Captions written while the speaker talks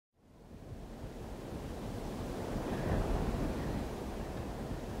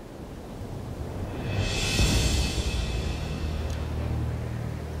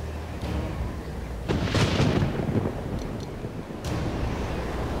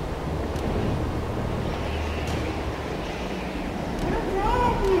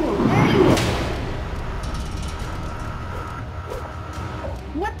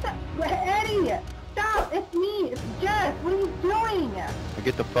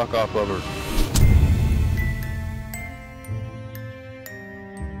fuck off of her.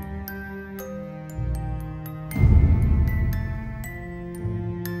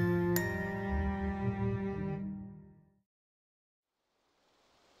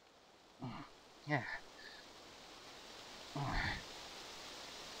 Yeah.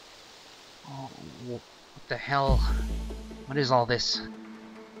 Oh, what the hell? What is all this?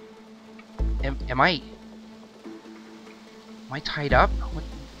 Am I tied up?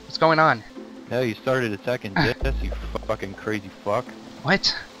 What's going on? Hell, you started attacking Jess, you fucking crazy fuck.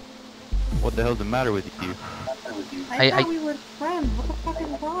 What? What the hell's the matter with you? I thought we were friends. What the fuck is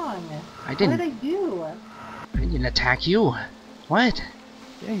wrong? I didn't. What did I do? I didn't attack you. What?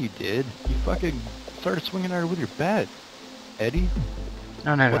 Yeah, you did. You fucking started swinging at her with your bat. Eddy?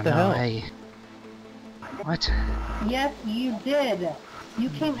 No, What the hell? What? Yes, you did. You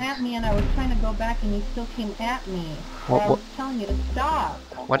came at me and I was trying to go back and you still came at me. I was telling you to stop.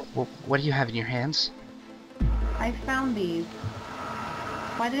 What do you have in your hands? I found these.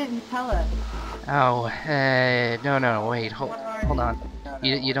 Why didn't you tell us? Oh, no, wait, hold on.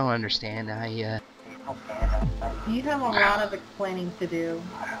 You don't understand. You have a lot of explaining to do.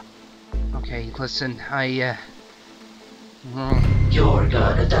 Okay, listen, You're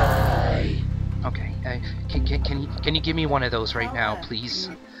gonna die. Okay, can you give me one of those right now, please?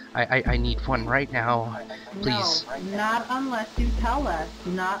 I need one right now, please. No, not unless you tell us.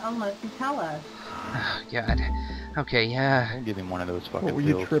 Not unless you tell us. God. Okay, yeah. Don't give him one of those fucking What were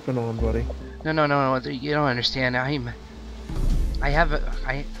you pills. tripping on, buddy? No, you don't understand. I have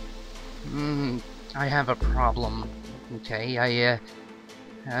a problem. Okay,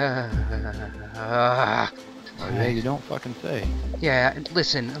 Oh, yeah, you don't fucking say. yeah,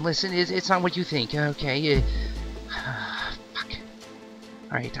 listen, it's not what you think, okay? Fuck.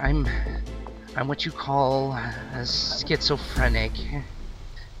 Alright, I'm what you call schizophrenic.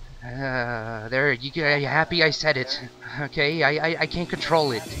 There, are you happy I said it? Okay, I can't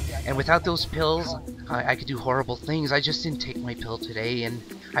control it. And without those pills, I could do horrible things. I just didn't take my pill today, and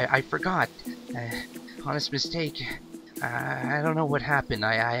I forgot. Honest mistake. I don't know what happened.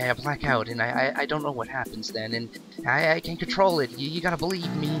 I black out, and I don't know what happens then, and I can't control it. You gotta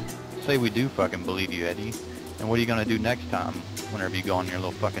believe me. Say we do fucking believe you, Eddy. And what are you gonna do next time, whenever you go on your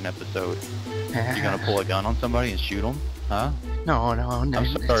little fucking episode? You gonna pull a gun on somebody and shoot them? Huh? No. I'm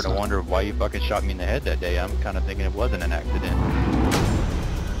starting to wonder why you fucking shot me in the head that day. I'm kind of thinking it wasn't an accident.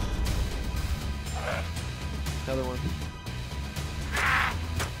 Another one.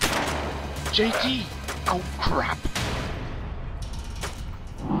 JT! Oh, crap!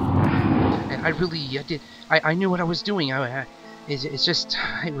 I really did. I knew what I was doing. It's just,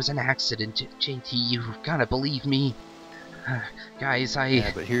 it was an accident. JT, you've gotta believe me. Guys,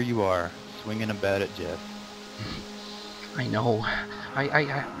 Yeah, but here you are, swinging a bat at Jeff. I know.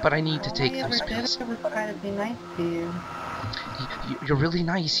 But I need to take All I those ever pills. did was try to be nice to you. You're really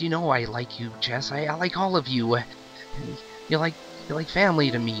nice. You know I like you, Jess. I like all of you. You're like family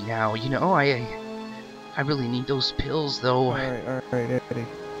to me now. You know I really need those pills, though. All right, Eddy.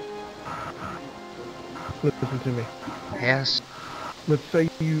 Listen to me. Yes. Let's say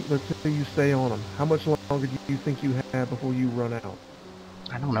you stay on them. How much longer do you think you have before you run out?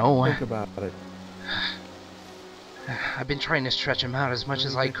 I don't know. Think about it. I've been trying to stretch them out as much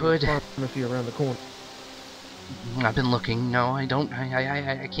as I could. Pharmacy around the corner. I've been looking. No, I don't.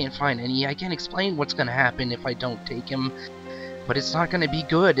 I can't find any. I can't explain what's gonna happen if I don't take him. But it's not gonna be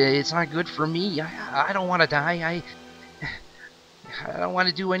good. It's not good for me. I don't want to die. I don't want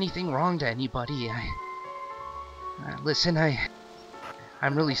to do anything wrong to anybody. Listen,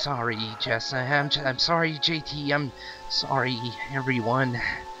 I'm really sorry, Jess. I'm sorry, JT. I'm sorry, everyone.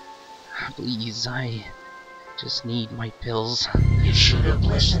 Please, I just need my pills. You should have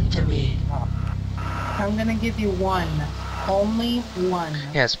listened to me. I'm gonna give you one. Only one.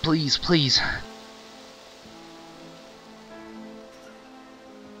 Yes, please.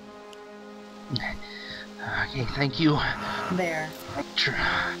 Okay, thank you. There.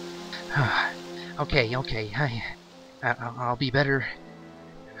 Okay. I'll be better.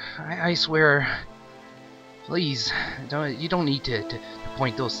 I swear. Please, you don't need to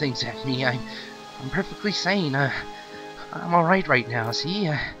point those things at me. I'm perfectly sane. I'm alright right now, see?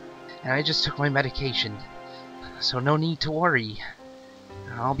 And I just took my medication. So no need to worry.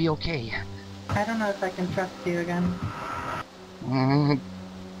 I'll be okay. I don't know if I can trust you again.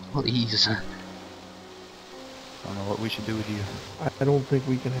 Please. I don't know what we should do with you. I don't think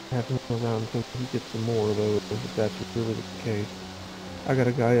we can have him around until he gets some more of those, if that's really the case. I got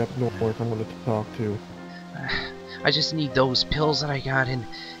a guy up north I'm going to talk to. I just need those pills that I got, and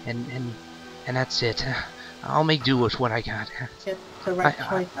that's it. I'll make do with what I got. It's the right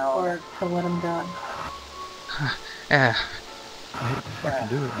choice for to let him go. Uh, I hate to fucking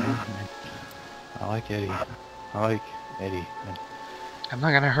do it, man. I like Eddie. I like Eddie. I'm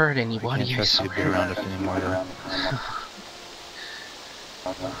not gonna hurt I anybody, can't I trust you to be swear. around us anymore, though.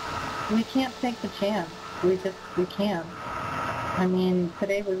 We can't take the chance. We can't. I mean,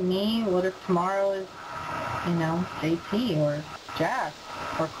 today was me. What if tomorrow is, you know, JT or Jack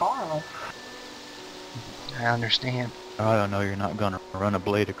or Carl? I understand. I don't know, you're not gonna run a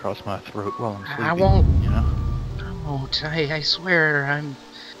blade across my throat while I'm sleeping. I won't. You know? I won't. I swear I'm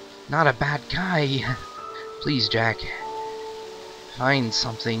not a bad guy. Please, Jack. Find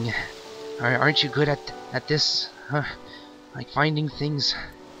something. Aren't you good at this? Huh? Like finding things?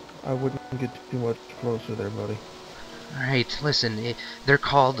 I wouldn't get too much closer there, buddy. Alright, listen. They're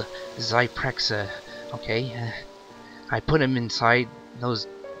called Zyprexa, okay? I put them inside those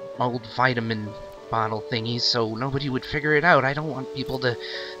old vitamin bottle thingies so nobody would figure it out. I don't want people to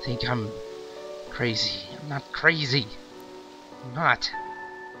think I'm crazy. I'm not crazy. I'm not.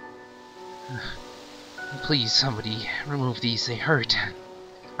 Please, somebody, remove these. They hurt.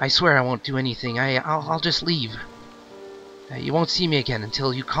 I swear I won't do anything. I'll just leave. You won't see me again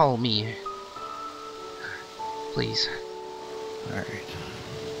until you call me. Please. Alright.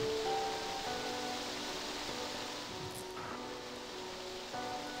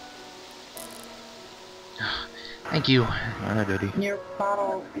 Thank you. Alright, Eddie. Your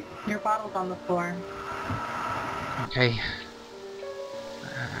bottle's on the floor. Okay.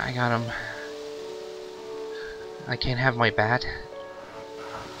 I got him. I can't have my bat.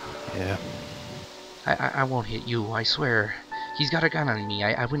 Yeah. I won't hit you, I swear. He's got a gun on me.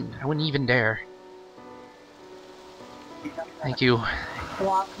 I wouldn't even dare. Thank you.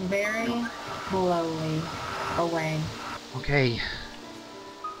 Walk very slowly away. Okay.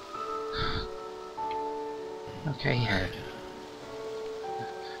 Okay. Alright.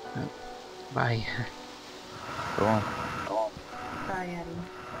 Bye. Go on. Sorry, Eddie.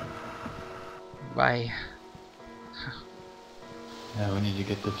 Bye. Yeah, we need to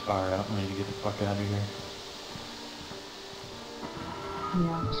get this fire out. We need to get the fuck out of here.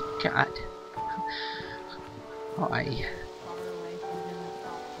 Yeah. God. Why? Far away from him as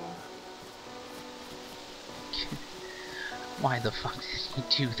possible. Why the fuck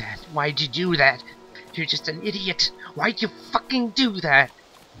did you do that? Why'd you do that? You're just an idiot. Why'd you fucking do that?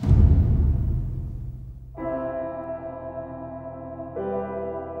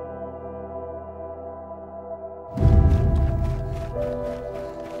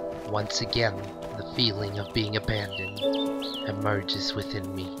 Once again, the feeling of being abandoned emerges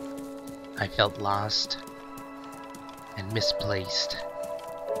within me. I felt lost and misplaced.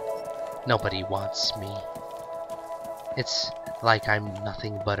 Nobody wants me. It's like I'm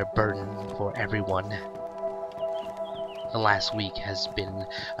nothing but a burden for everyone. The last week has been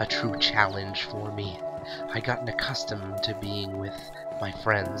a true challenge for me. I'd gotten accustomed to being with my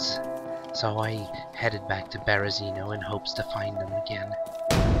friends, so I headed back to Berezino in hopes to find them again.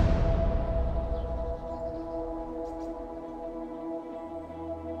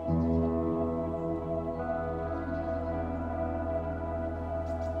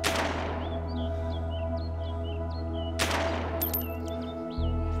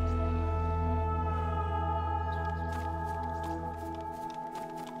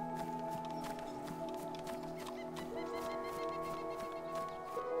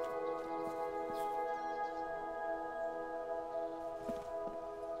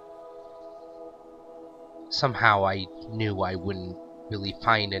 Somehow I knew I wouldn't really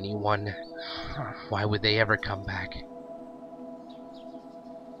find anyone. Why would they ever come back?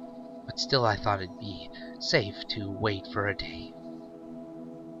 But still I thought it'd be safe to wait for a day.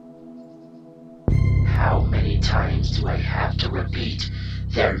 How many times do I have to repeat?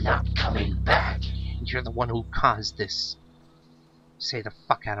 They're not coming back. You're the one who caused this. Say the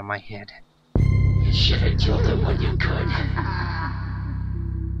fuck out of my head. You should have killed them when you could.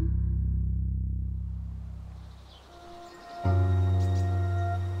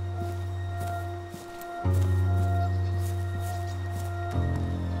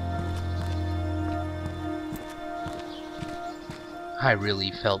 I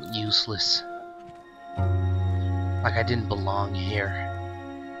really felt useless. Like I didn't belong here.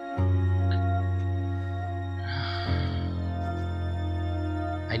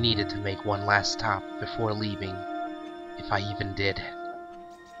 I needed to make one last stop before leaving, if I even did.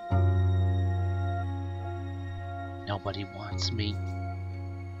 Nobody wants me.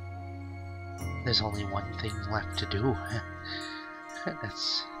 There's only one thing left to do.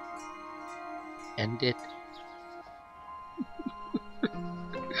 That's end it.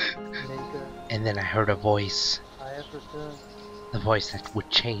 And then I heard a voice. I have returned. The voice that would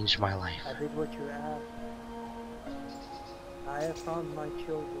change my life. I did what you asked. I have found my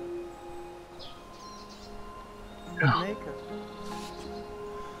children. But Maker,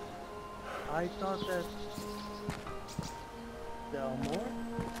 I thought that there are more?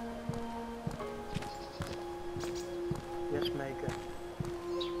 Yes, Maker.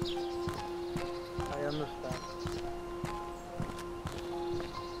 I understand.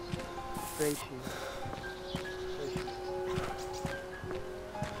 Praise you. Praise you.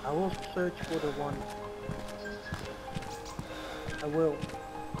 I will search for the one. I will.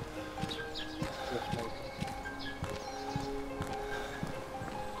 Yes, Maker.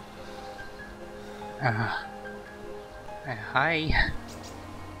 Hi.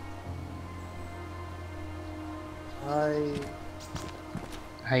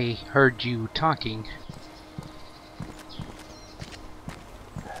 I heard you talking.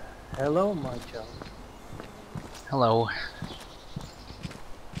 Hello, my child. Hello.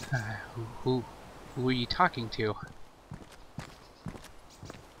 Who are you talking to?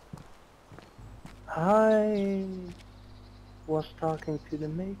 I was talking to the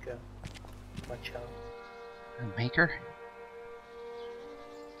Maker, my child. The Maker?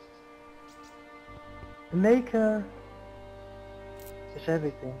 The Maker is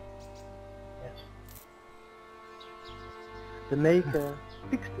everything. Yes. The Maker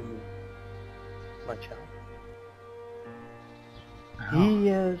speaks to me, my child. Oh. He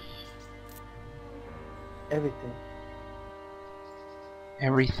is everything.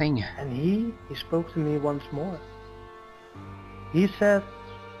 Everything. And he spoke to me once more. He said,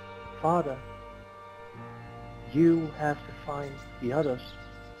 Father, you have to find the others.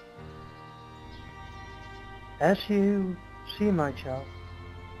 As you see, my child,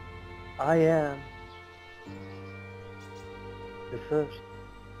 I am the first.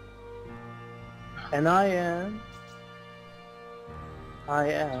 And I am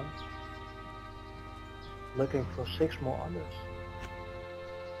looking for 6 more others.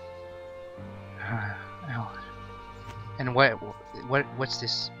 Oh. And what's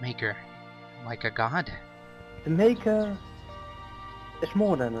this Maker? Like a god? The Maker is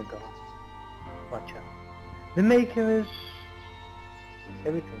more than a god, my child. The Maker is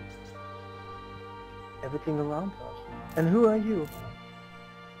everything. Everything around us. And who are you?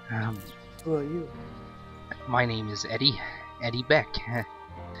 Who are you? My name is Eddy Beck.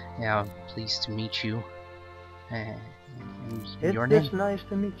 Yeah, pleased to meet you. And your name? It's nice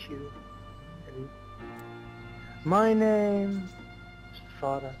to meet you, Eddy. My name is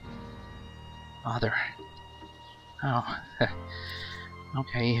Father. Father. Oh.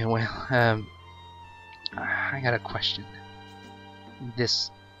 Okay, well, I got a question.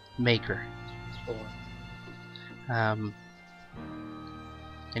 This Maker, can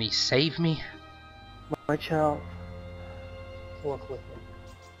he save me? My child, walk with me.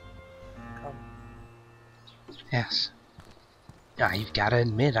 Come. Yes. You've gotta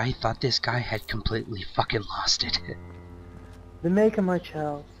admit, I thought this guy had completely fucking lost it. The Maker, my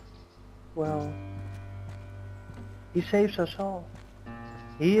child, well, he saves us all.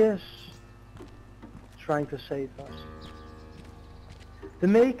 He is trying to save us. The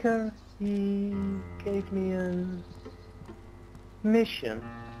Maker, he gave me a mission,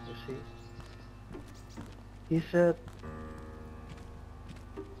 you see. He said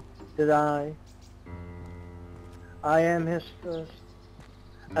that I am his first,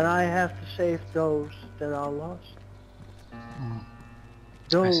 and I have to save those that are lost.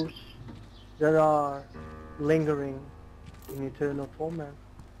 Those that are lingering in eternal torment.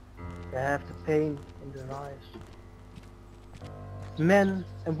 They have the pain in their eyes. Men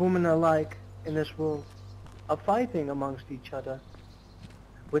and women alike in this world are fighting amongst each other,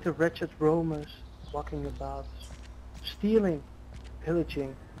 with the wretched roamers walking about, stealing,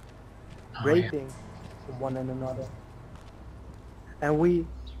 pillaging, raping from one and another. And we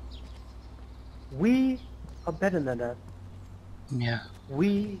are better than that. Yeah.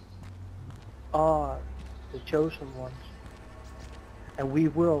 We are the chosen ones, and we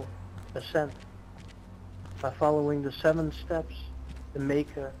will ascend by following the 7 steps the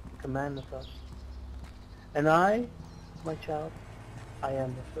Maker commanded us. And I, my child, I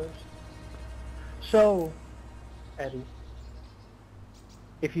am the first. So, Eddy,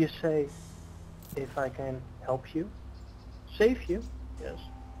 if you say, if I can help you, save you, yes.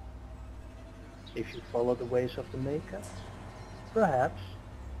 If you follow the ways of the Maker, perhaps,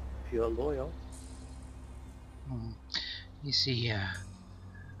 if you are loyal. You see,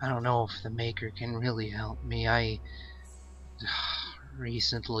 I don't know if the Maker can really help me.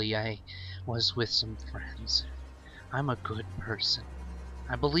 Recently I was with some friends. I'm a good person.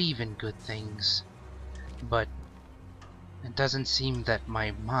 I believe in good things, but it doesn't seem that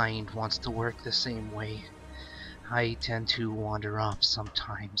my mind wants to work the same way. I tend to wander off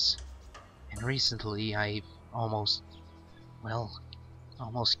sometimes, and recently I've almost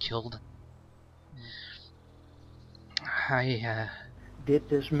killed. Did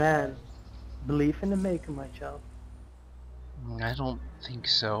this man believe in the Maker, my child? I don't think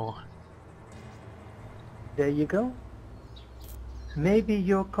so. There you go. Maybe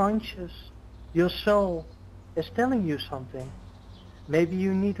your conscious, your soul, is telling you something. Maybe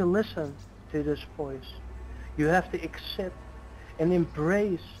you need to listen to this voice. You have to accept and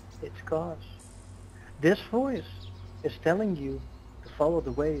embrace its cause. This voice is telling you to follow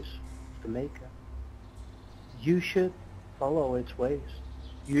the ways of the Maker. You should follow its ways.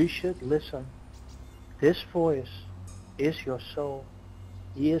 You should listen. This voice is your soul.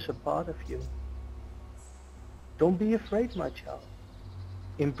 He is a part of you. Don't be afraid, my child.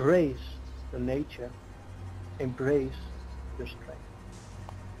 Embrace the nature. Embrace your strength.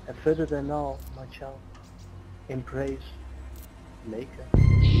 And further than all, my child, embrace the Maker.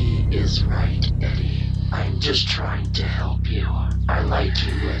 He is right, Eddy. I'm just trying to help you. I like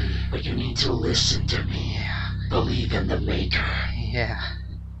you, Eddy, but you need to listen to me. Believe in the Maker. Yeah.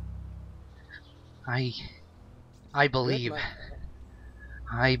 I believe. Good, my child.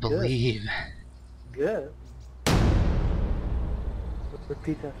 I believe. Good.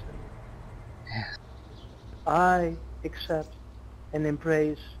 Repeat after me. Yes. I accept and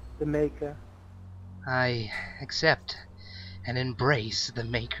embrace the Maker. I accept and embrace the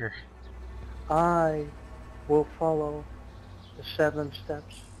Maker. I will follow the 7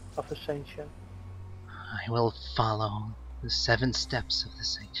 steps of ascension. I will follow the 7 steps of the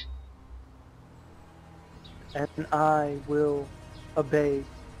sage. And I will obey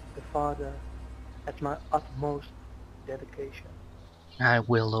the Father at my utmost dedication. I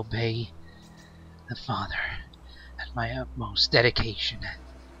will obey the Father at my utmost dedication.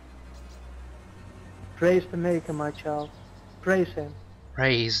 Praise the Maker, my child. Praise Him.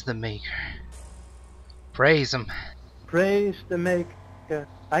 Praise the Maker. Praise Him. Praise the Maker.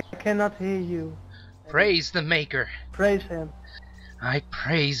 I cannot hear you. Praise the Maker. Praise Him. I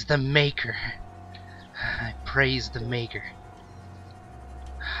praise the Maker. I praise the Maker.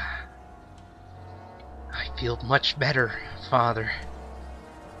 I feel much better, Father.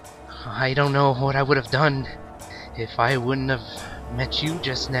 I don't know what I would have done if I wouldn't have met you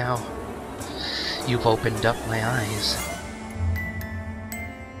just now. You've opened up my eyes.